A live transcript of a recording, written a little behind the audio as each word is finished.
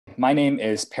My name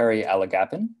is Perry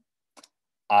Alagappan.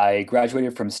 I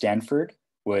graduated from Stanford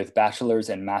with bachelor's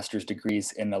and master's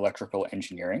degrees in electrical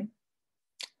engineering.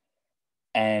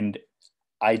 And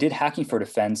I did Hacking for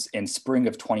Defense in spring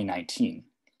of 2019.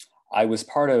 I was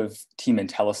part of Team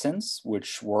Intellisense,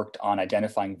 which worked on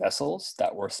identifying vessels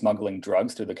that were smuggling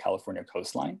drugs through the California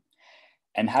coastline.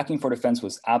 And Hacking for Defense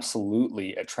was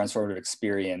absolutely a transformative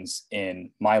experience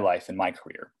in my life and my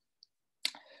career.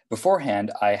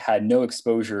 Beforehand, I had no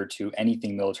exposure to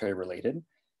anything military related.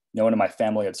 No one in my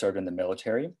family had served in the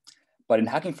military. But in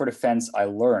Hacking for Defense, I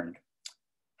learned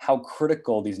how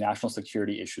critical these national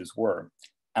security issues were.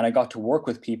 And I got to work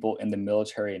with people in the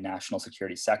military and national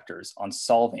security sectors on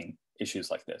solving issues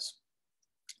like this.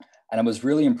 And I was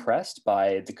really impressed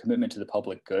by the commitment to the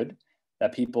public good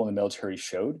that people in the military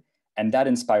showed. And that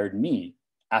inspired me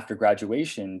after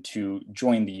graduation to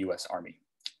join the US Army.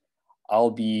 I'll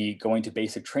be going to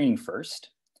basic training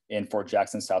first in Fort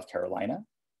Jackson, South Carolina.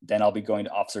 Then I'll be going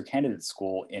to officer candidate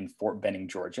school in Fort Benning,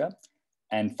 Georgia.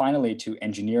 And finally to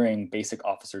engineering basic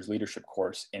officers leadership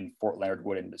course in Fort Leonard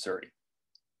Wood in Missouri.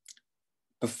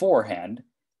 Beforehand,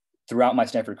 throughout my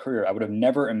Stanford career, I would have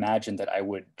never imagined that I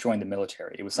would join the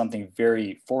military. It was something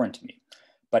very foreign to me.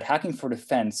 But Hacking for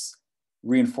Defense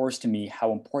reinforced to me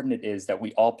how important it is that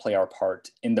we all play our part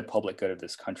in the public good of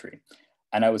this country.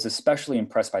 And I was especially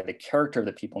impressed by the character of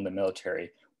the people in the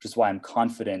military, which is why I'm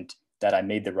confident that I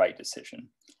made the right decision.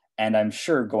 And I'm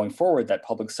sure going forward that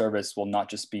public service will not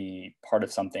just be part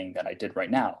of something that I did right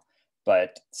now,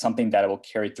 but something that I will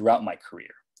carry throughout my career.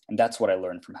 And that's what I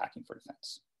learned from Hacking for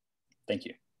Defense. Thank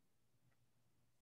you.